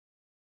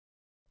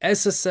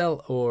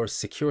SSL or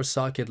Secure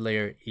Socket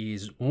Layer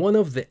is one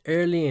of the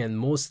early and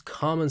most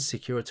common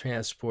secure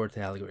transport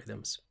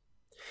algorithms.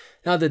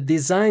 Now, the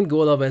design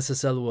goal of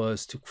SSL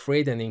was to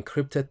create an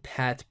encrypted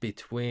path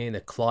between a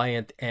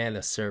client and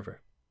a server.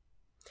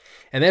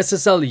 And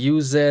SSL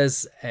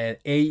uses an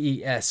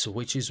AES,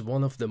 which is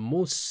one of the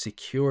most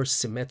secure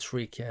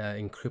symmetric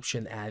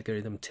encryption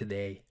algorithm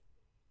today.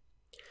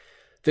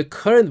 The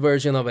current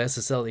version of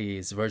SSL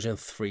is version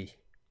 3.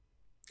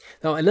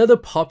 Now, another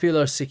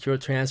popular secure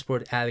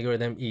transport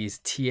algorithm is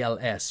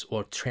TLS,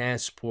 or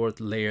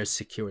Transport Layer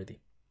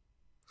Security.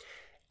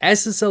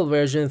 SSL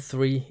version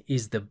 3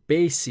 is the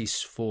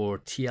basis for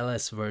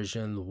TLS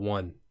version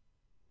 1.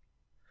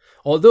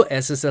 Although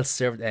SSL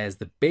served as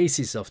the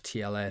basis of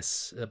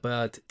TLS,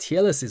 but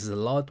TLS is a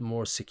lot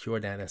more secure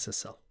than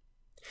SSL.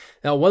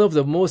 Now, one of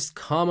the most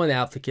common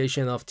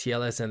applications of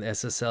TLS and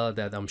SSL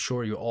that I'm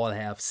sure you all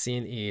have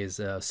seen is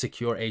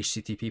secure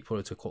HTTP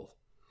protocol.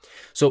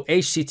 So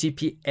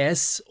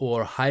HTTPS,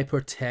 or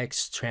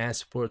Hypertext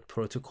Transport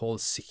Protocol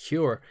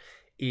Secure,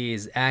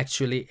 is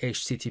actually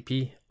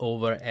HTTP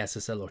over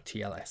SSL or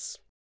TLS.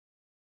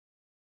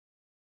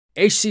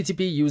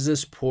 HTTP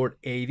uses port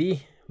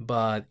 80,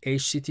 but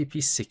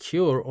HTTP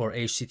Secure or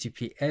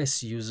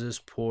HTTPS uses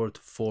port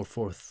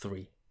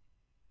 443.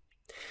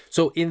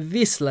 So in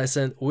this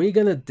lesson, we're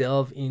going to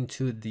delve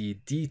into the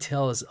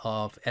details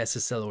of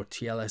SSL or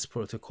TLS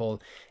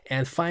protocol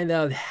and find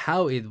out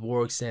how it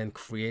works and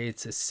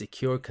creates a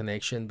secure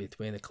connection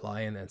between a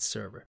client and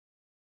server.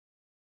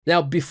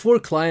 Now, before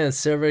client and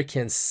server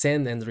can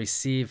send and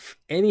receive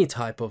any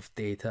type of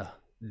data,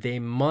 they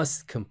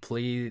must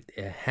complete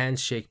a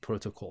handshake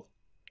protocol,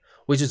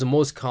 which is the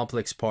most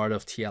complex part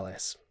of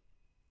TLS.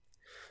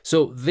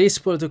 So this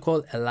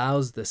protocol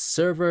allows the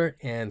server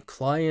and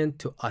client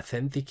to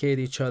authenticate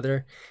each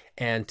other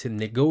and to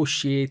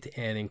negotiate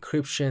an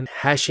encryption,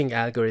 hashing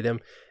algorithm,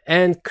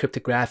 and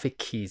cryptographic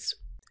keys.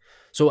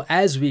 So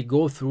as we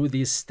go through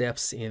these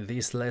steps in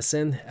this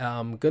lesson,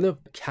 I'm going to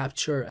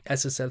capture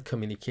SSL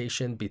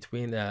communication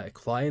between a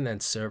client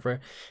and server,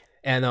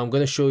 and I'm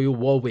going to show you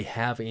what we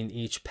have in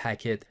each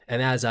packet.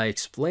 And as I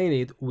explain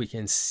it, we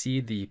can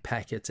see the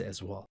packets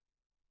as well.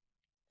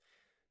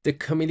 The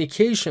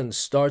communication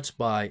starts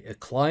by a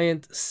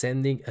client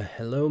sending a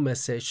hello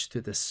message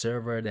to the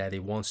server that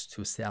it wants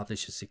to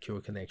establish a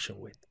secure connection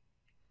with.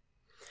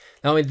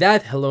 Now, in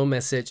that hello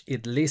message,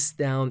 it lists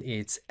down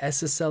its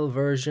SSL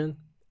version,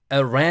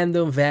 a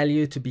random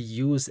value to be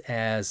used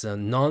as a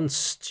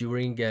nonce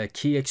during a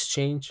key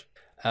exchange,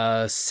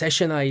 a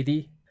session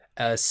ID,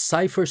 a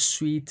Cipher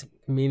suite,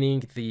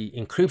 meaning the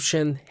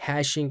encryption,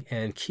 hashing,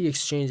 and key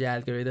exchange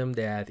algorithm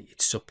that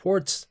it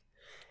supports,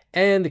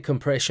 and the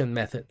compression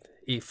method,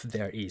 if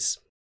there is.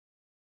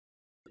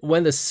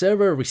 When the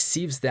server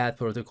receives that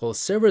protocol,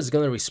 server is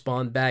going to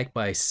respond back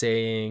by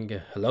saying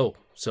hello.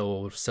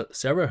 So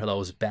server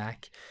hellos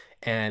back,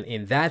 and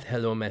in that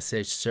hello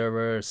message,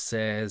 server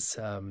says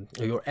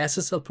your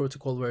SSL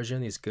protocol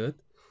version is good.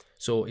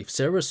 So if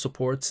server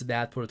supports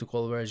that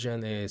protocol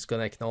version, it's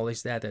going to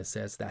acknowledge that and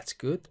says that's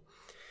good.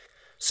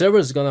 Server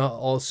is going to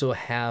also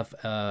have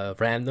a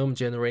random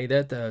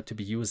generated to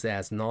be used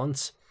as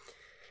nonce,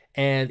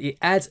 and it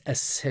adds a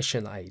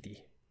session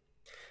ID.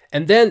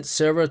 And then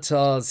server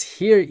tells,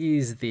 here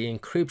is the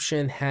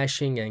encryption,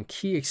 hashing, and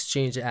key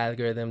exchange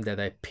algorithm that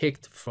I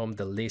picked from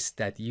the list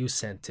that you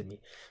sent to me.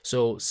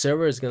 So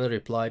server is going to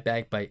reply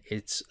back by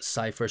its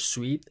Cipher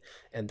suite,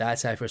 and that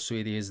Cipher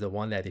suite is the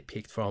one that it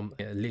picked from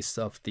a list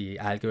of the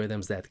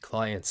algorithms that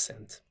client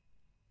sent.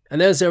 And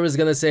then server is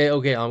going to say,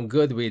 okay, I'm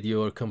good with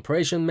your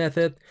compression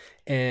method.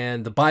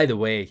 And by the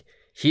way,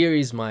 here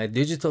is my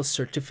digital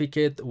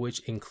certificate, which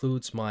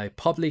includes my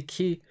public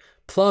key,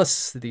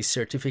 plus the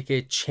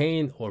certificate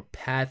chain or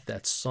path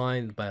that's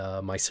signed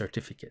by my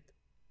certificate.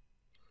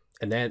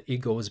 And then it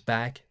goes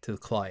back to the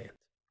client.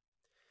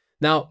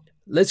 Now,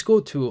 let's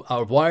go to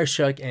our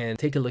Wireshark and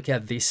take a look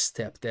at this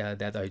step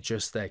that I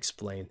just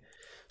explained.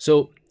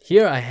 So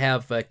here I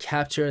have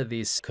captured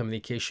this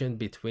communication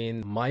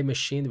between my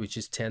machine, which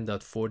is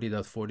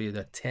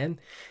 10.40.40.10,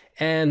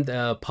 and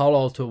Palo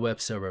Alto web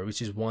server,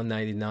 which is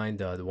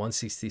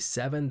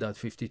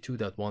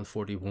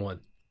 199.167.52.141.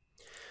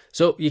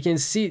 So you can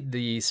see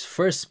this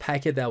first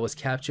packet that was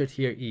captured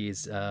here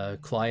is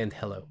client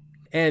hello.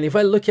 And if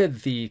I look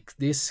at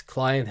this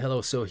client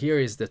hello, so here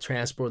is the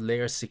transport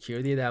layer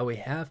security that we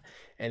have.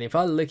 And if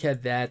I look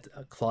at that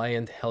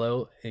client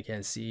hello, you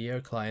can see here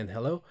client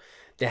hello.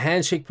 The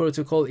handshake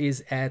protocol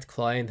is at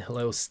client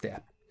hello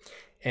step.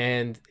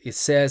 And it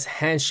says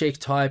handshake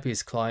type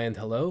is client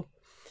hello.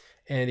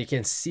 And you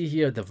can see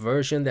here the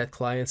version that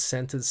client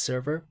sent to the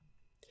server.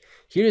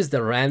 Here is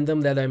the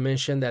random that I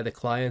mentioned that the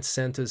client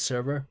sent to the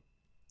server.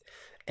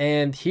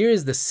 And here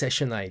is the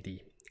session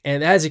ID.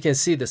 And as you can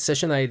see, the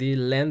session ID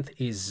length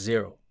is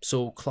 0.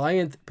 So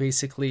client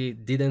basically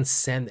didn't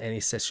send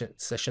any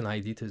session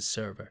ID to the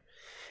server.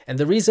 And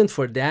the reason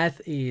for that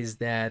is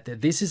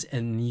that this is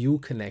a new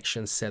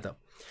connection setup.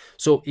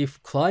 So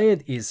if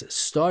client is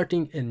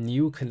starting a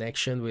new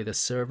connection with a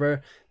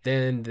server,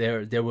 then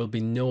there will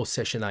be no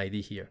session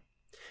ID here.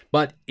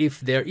 But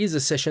if there is a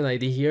session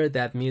ID here,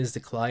 that means the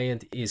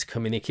client is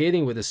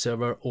communicating with the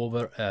server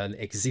over an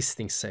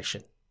existing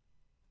session.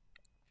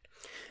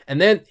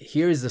 And then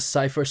here is the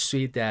Cipher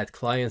suite that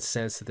client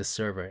sends to the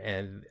server.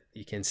 And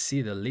you can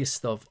see the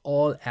list of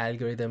all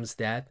algorithms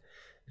that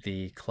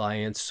the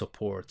client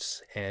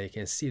supports. And you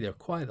can see there are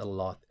quite a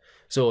lot.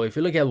 So if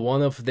you look at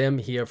one of them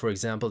here, for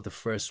example, the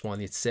first one,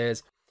 it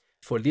says,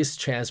 for this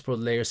transport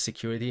layer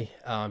security,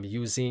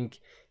 using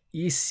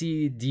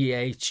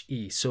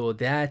ECDHE. So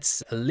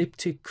that's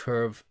elliptic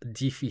curve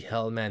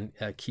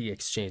Diffie-Hellman key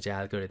exchange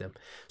algorithm.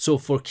 So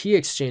for key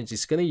exchange,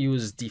 it's going to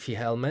use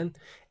Diffie-Hellman,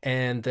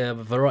 and a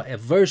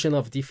version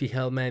of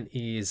Diffie-Hellman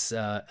is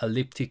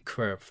elliptic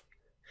curve.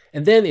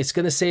 And then it's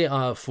going to say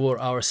for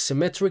our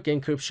symmetric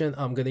encryption,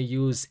 I'm going to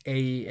use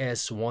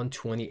AES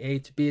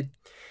 128-bit.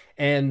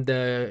 And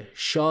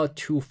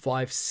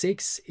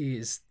SHA-256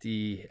 is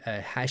the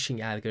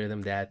hashing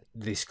algorithm that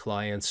this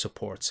client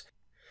supports.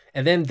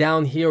 And then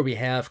down here we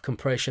have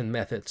compression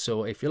method.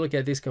 So if you look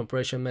at this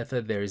compression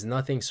method, there is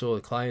nothing. So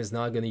the client is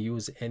not going to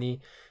use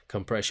any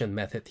compression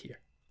method here.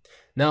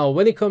 Now,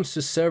 when it comes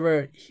to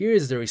server, here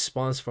is the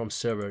response from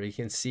server. You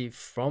can see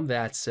from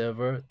that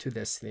server to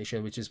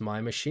destination, which is my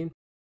machine.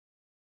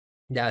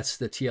 That's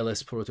the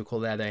TLS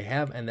protocol that I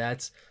have, and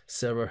that's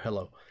server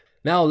hello.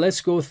 Now let's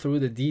go through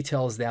the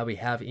details that we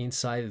have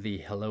inside the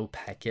hello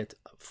packet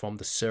from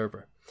the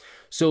server.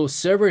 So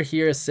server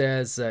here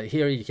says,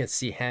 here you can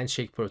see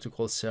Handshake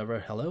Protocol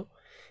server hello,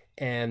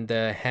 and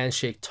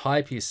handshake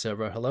type is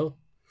server hello.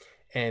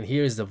 And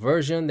here's the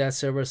version that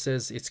server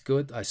says it's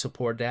good, I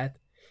support that.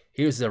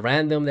 Here's the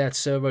random that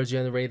server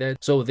generated.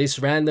 So this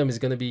random is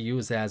going to be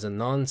used as a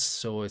nonce,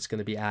 so it's going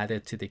to be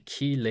added to the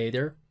key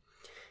later.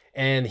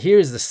 And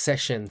here's the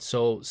session.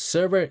 So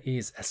server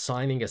is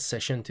assigning a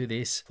session to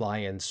this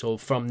client. So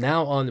from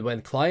now on,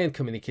 when client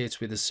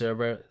communicates with the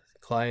server,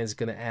 client is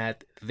going to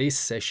add this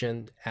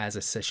session as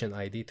a session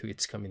ID to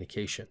its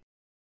communication.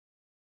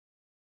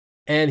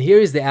 And here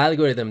is the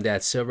algorithm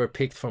that server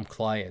picked from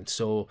client.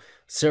 So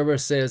server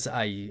says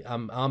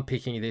I'm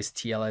picking this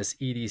TLS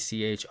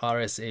EDCH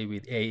RSA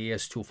with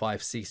AES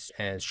 256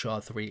 and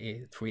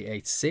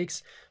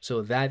SHA-386.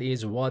 So that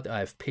is what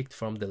I've picked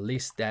from the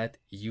list that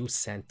you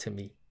sent to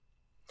me.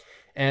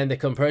 And the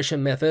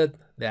compression method,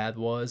 that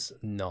was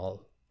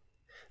null.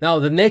 Now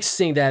the next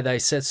thing that I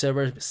said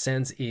server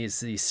sends is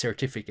the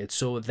certificate.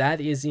 So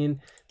that is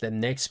in the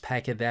next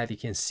packet that you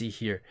can see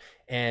here.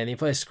 And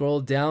if I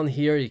scroll down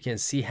here, you can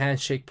see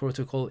Handshake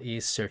Protocol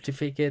is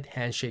certificate,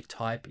 handshake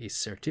type is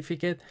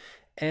certificate.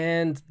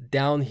 And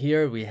down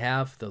here we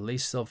have the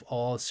list of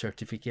all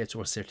certificates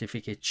or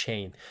certificate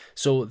chain.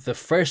 So the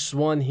first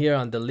one here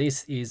on the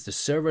list is the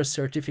server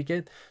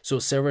certificate. So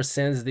server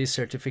sends this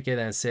certificate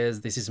and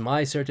says this is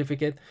my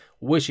certificate,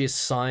 which is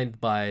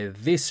signed by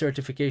this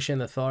certification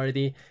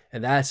authority,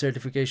 and that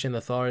certification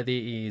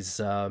authority is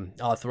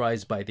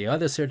authorized by the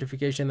other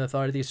certification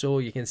authority. So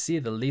you can see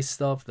the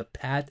list of the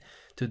path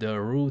to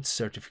the root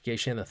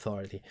certification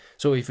authority.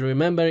 So if you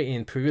remember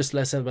in previous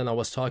lesson when I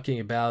was talking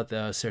about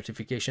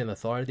certification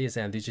authorities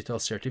and digital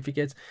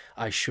certificates,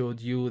 I showed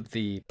you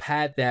the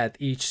path that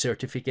each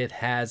certificate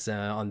has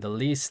on the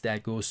list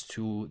that goes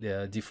to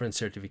the different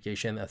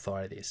certification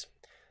authorities.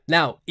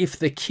 Now, if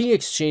the key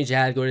exchange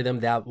algorithm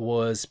that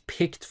was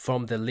picked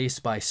from the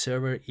list by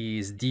server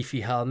is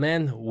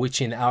Diffie-Hellman,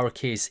 which in our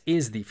case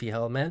is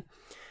Diffie-Hellman,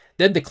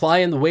 then the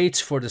client waits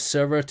for the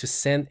server to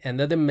send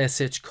another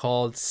message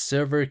called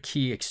server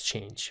key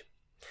exchange,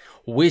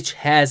 which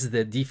has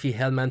the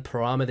Diffie-Hellman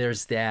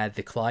parameters that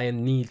the client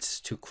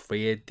needs to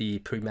create the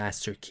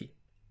pre-master key.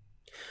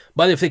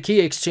 But if the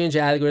key exchange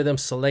algorithm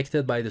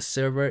selected by the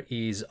server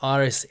is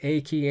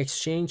RSA key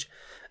exchange,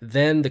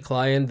 then the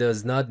client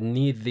does not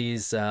need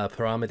these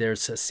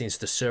parameters, since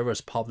the server's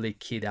public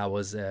key that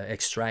was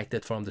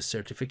extracted from the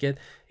certificate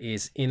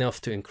is enough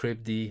to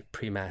encrypt the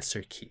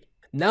pre-master key.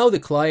 Now the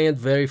client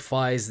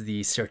verifies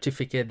the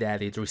certificate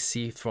that it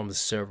received from the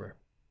server.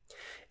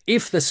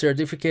 If the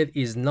certificate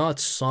is not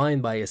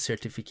signed by a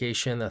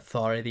certification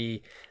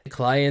authority, the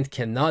client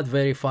cannot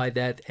verify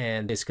that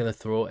and it's going to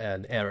throw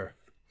an error.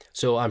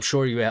 So I'm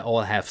sure you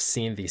all have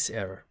seen this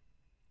error.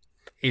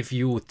 If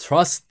you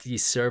trust the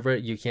server,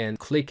 you can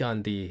click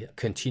on the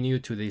continue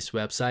to this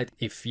website.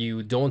 If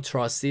you don't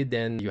trust it,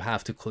 then you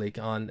have to click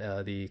on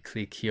the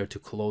click here to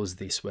close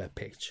this web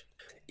page.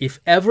 If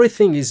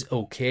everything is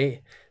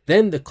okay,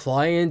 then the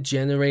client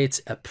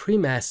generates a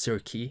pre-master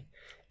key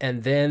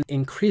and then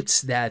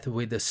encrypts that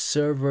with the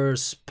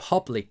server's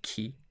public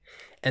key,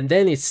 and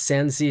then it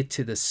sends it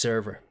to the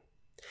server.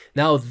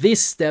 Now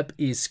this step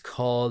is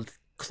called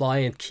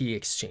client key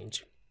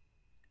exchange.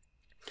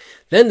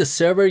 Then the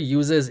server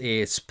uses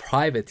its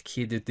private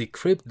key to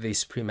decrypt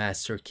this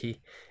pre-master key,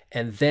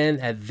 and then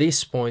at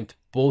this point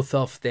both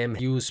of them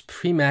use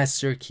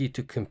pre-master key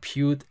to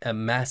compute a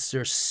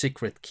master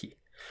secret key,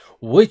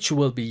 which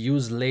will be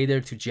used later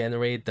to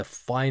generate the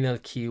final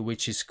key,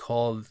 which is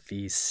called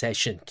the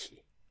session key.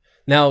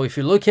 Now, if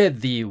you look at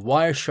the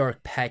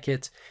Wireshark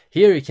packet,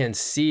 here you can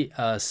see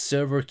a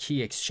server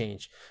key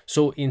exchange.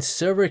 So in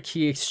server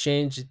key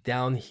exchange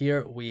down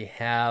here, we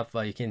have,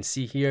 you can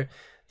see here,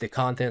 the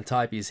content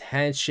type is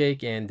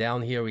handshake, and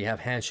down here we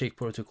have handshake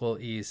protocol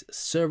is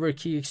server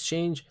key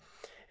exchange,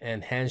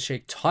 and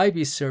handshake type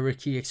is server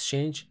key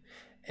exchange.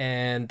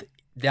 And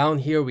down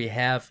here we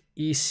have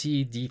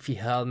EC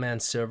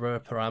Diffie-Hellman server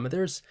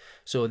parameters.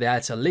 So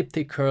that's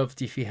elliptic curve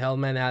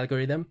Diffie-Hellman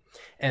algorithm.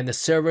 And the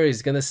server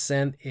is going to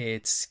send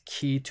its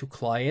key to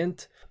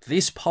client.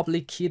 This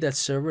public key that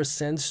server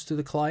sends to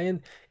the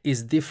client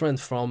is different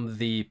from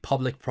the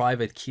public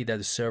private key that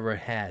the server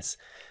has.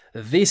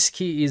 This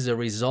key is a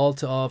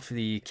result of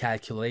the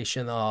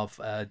calculation of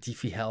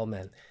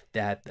Diffie-Hellman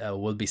that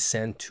will be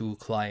sent to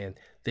client.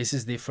 This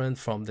is different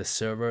from the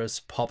server's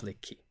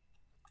public key.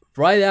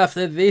 Right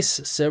after this,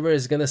 server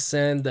is gonna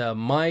send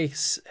my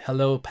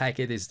hello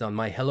packet is done.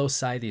 My hello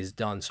side is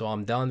done. So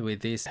I'm done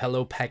with this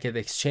hello packet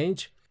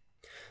exchange.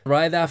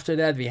 Right after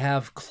that, we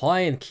have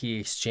client key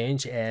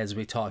exchange as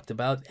we talked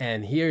about.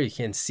 And here you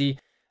can see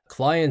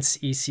client's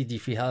EC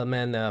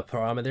Diffie-Hellman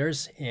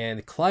parameters,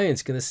 and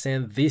client's gonna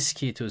send this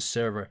key to the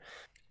server.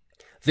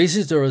 This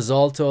is the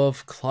result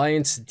of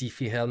client's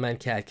Diffie-Hellman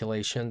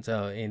calculations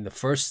in the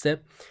first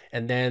step,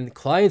 and then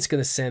client's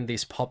going to send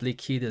this public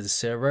key to the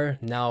server.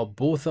 Now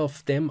both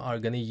of them are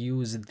going to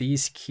use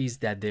these keys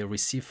that they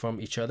receive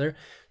from each other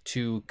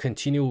to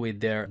continue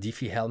with their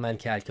Diffie-Hellman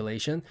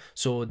calculation.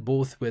 So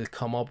both will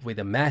come up with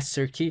a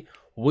master key,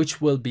 which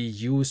will be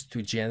used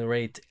to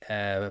generate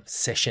a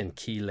session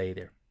key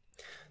later.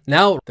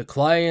 Now the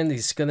client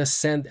is going to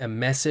send a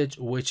message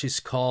which is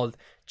called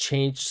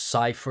change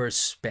cipher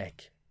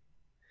spec.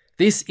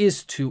 This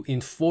is to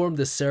inform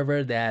the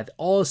server that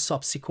all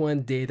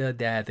subsequent data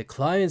that the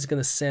client is going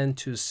to send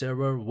to the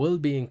server will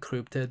be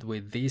encrypted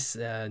with this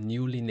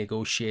newly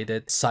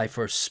negotiated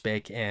cipher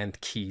spec and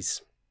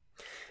keys.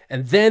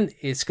 And then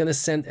it's going to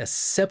send a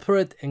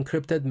separate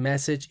encrypted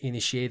message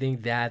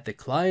initiating that the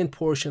client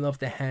portion of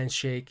the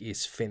handshake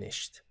is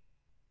finished.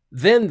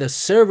 Then the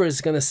server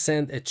is going to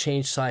send a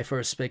change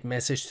cipher spec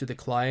message to the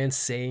client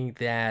saying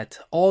that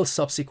all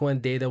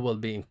subsequent data will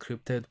be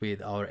encrypted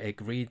with our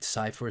agreed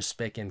cipher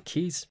spec and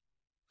keys.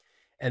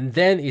 And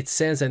then it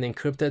sends an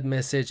encrypted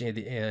message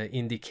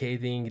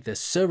indicating the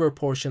server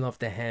portion of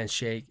the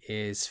handshake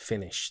is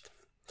finished.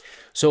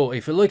 So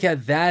if you look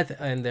at that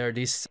under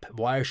this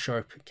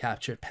Wireshark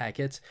captured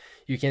packets,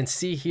 you can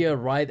see here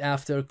right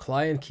after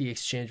client key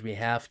exchange, we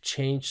have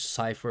change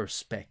cipher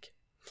spec.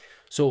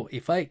 So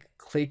if I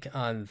click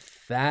on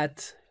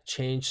that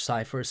change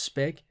cipher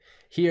spec,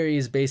 here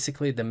is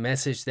basically the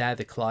message that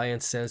the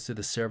client sends to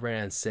the server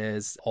and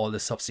says all the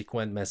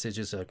subsequent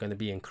messages are going to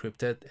be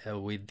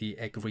encrypted with the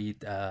agreed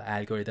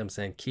algorithms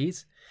and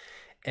keys.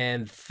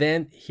 And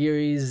then here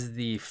is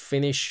the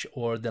finish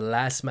or the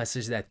last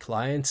message that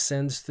client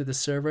sends to the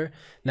server.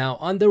 Now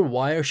under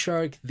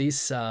Wireshark,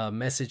 this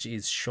message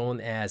is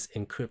shown as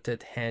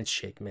encrypted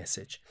handshake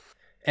message.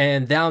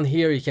 And down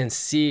here you can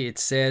see it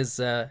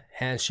says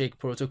Handshake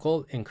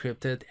Protocol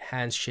encrypted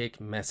handshake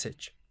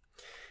message.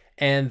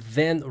 And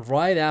then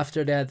right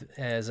after that,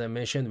 as I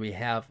mentioned, we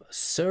have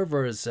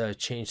server's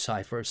change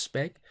cipher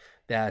spec.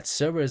 That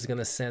server is going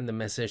to send a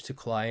message to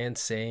client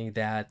saying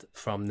that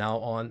from now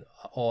on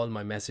all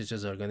my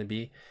messages are going to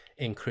be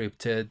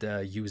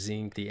encrypted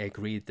using the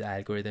agreed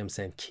algorithms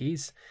and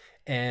keys.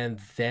 And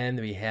then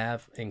we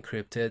have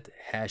encrypted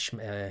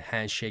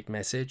handshake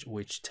message,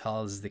 which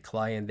tells the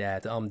client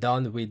that I'm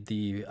done with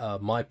the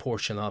my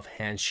portion of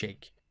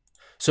handshake.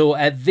 So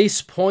at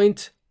this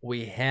point,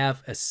 we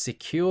have a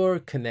secure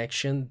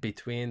connection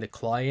between the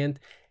client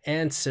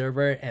and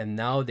server, and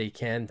now they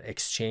can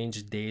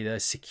exchange data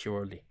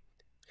securely.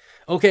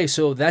 Okay,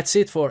 so that's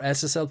it for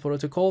SSL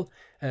protocol.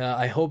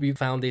 I hope you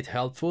found it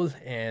helpful,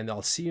 and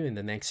I'll see you in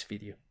the next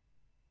video.